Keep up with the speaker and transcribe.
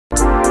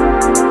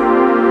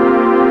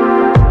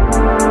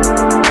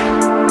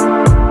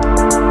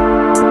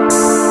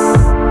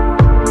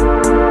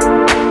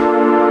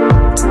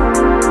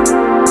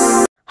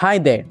Hi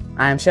there,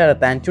 I am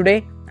Sharath and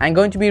today I am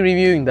going to be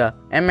reviewing the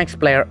MX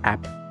Player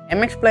app.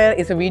 MX Player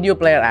is a video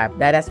player app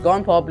that has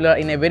gone popular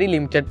in a very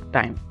limited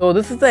time. So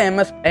this is the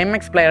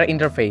MX Player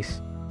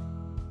interface.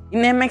 In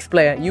MX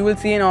Player, you will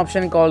see an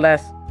option called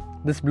as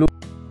this blue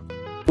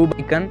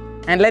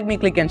icon, and let me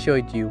click and show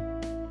it to you.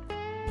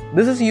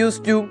 This is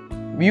used to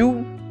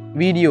view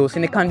videos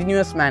in a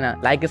continuous manner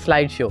like a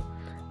slideshow.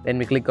 Let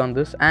me click on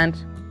this and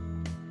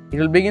it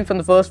will begin from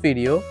the first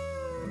video.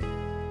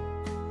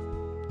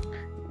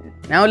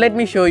 Now let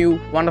me show you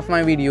one of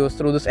my videos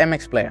through this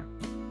MX Player.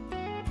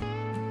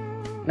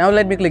 Now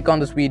let me click on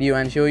this video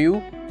and show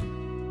you,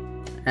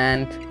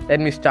 and let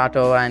me start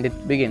over and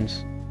it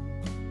begins.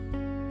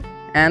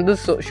 And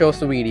this shows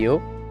the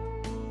video.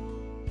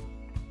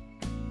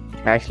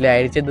 Actually, I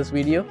edited this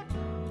video.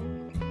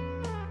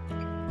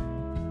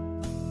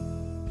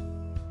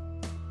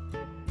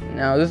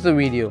 Now this is the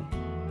video.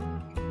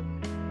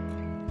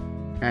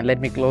 And let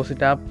me close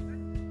it up.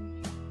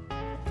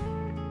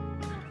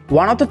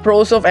 One of the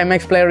pros of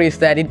MX Player is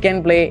that it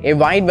can play a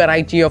wide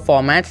variety of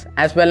formats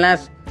as well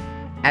as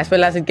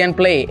it can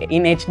play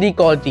in HD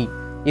quality.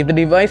 If the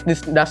device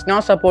does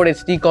not support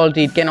HD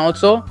quality, it can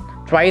also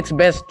try its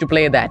best to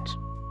play that.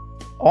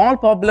 All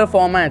popular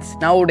formats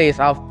nowadays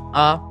are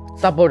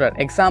supported.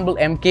 Example,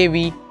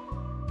 MKV,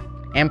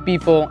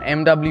 MP4,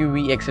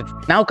 MWV,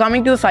 etc. Now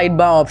coming to the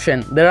sidebar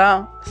option, there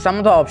are some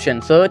of the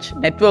options: search,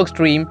 network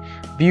stream,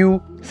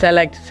 view,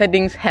 select,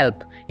 settings,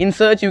 help. In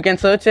search, you can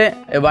search a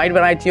wide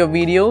variety of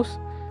videos,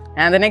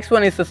 and the next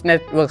one is this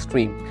network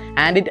stream,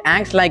 and it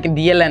acts like a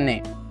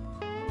DLNA.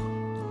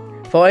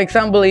 For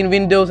example, in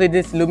Windows it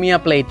is Lumia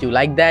Play 2.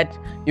 Like that,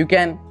 you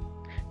can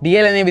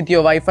DLNA with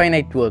your Wi-Fi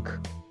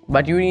network,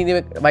 but you need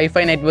a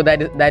Wi-Fi network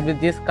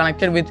that is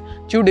connected with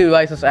 2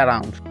 devices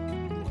around.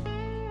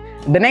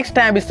 The next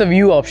tab is the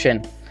view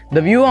option.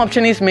 The view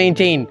option is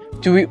maintained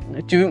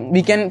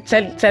we can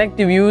select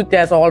the view it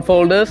as all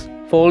folders,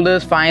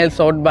 files,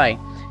 sort by.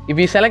 If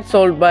we select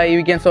sort by,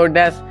 we can sort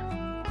as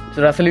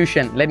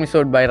resolution. Let me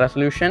sort by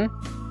resolution,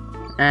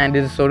 and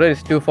this is sorted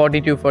is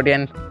 240, 240,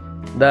 and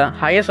the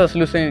highest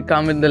resolution will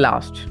come in the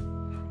last.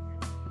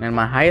 And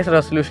my highest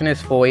resolution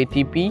is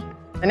 480p.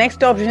 The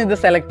next option is the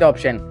select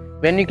option.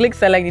 When you click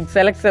select, it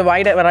selects a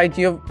wide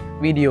variety of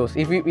videos.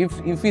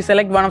 If we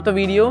select one of the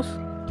videos,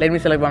 let me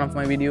select one of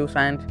my videos,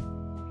 and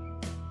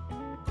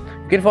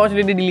you can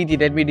fortunately delete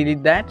it. Let me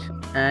delete that,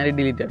 and it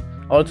deleted.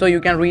 Also,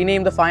 you can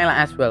rename the file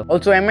as well.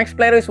 Also, MX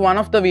Player is one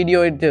of the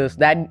video editors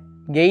that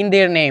gained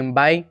their name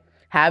by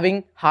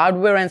having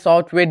hardware and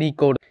software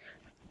decoder.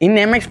 In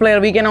MX Player,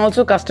 we can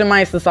also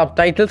customize the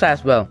subtitles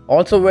as well.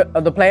 Also,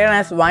 the player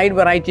has wide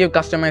variety of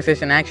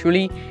customization.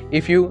 Actually,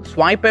 if you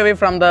swipe away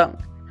from the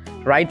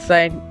right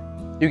side,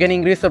 you can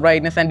increase the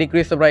brightness and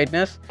decrease the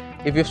brightness.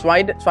 If you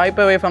swipe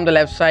away from the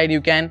left side, you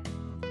can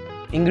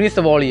increase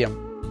the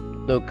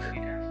volume. Look.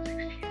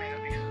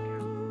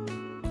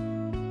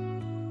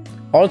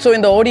 Also,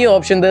 in the audio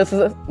option, there's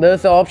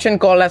an option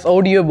called as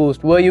audio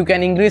boost, where you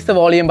can increase the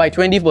volume by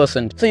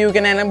 20%. So you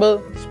can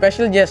enable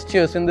special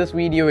gestures in this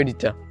video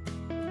editor.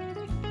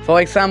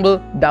 For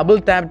example, double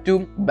tap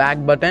to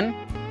back button,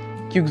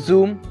 quick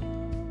zoom,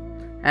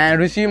 and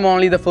resume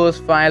only the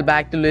first file,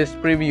 back to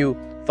list, preview,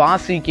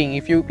 fast seeking.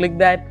 If you click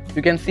that,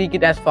 you can seek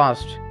it as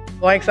fast.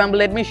 For example,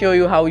 let me show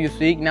you how you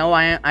seek. Now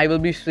I will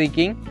be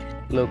seeking.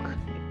 Look,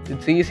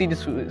 it's easy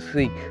to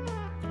seek.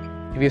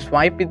 If you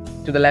swipe it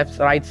to the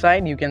right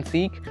side, you can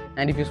seek,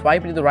 and if you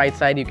swipe it to the right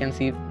side, you can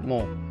see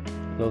more.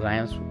 Look, I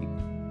am seeking.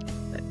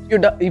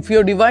 If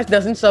your device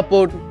doesn't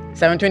support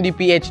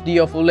 720p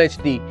HD or Full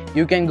HD,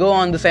 you can go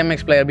on this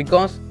MX Player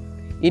because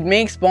it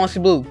makes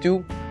possible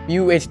to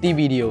view HD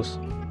videos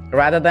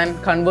rather than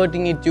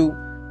converting it to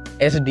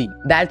SD.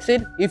 That's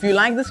it. If you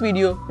like this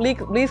video,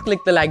 please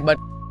click the like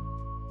button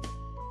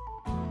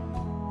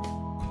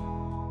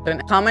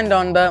and comment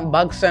on the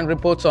bugs and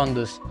reports on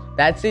this.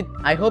 That's it.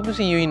 I hope to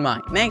see you in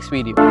my next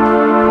video.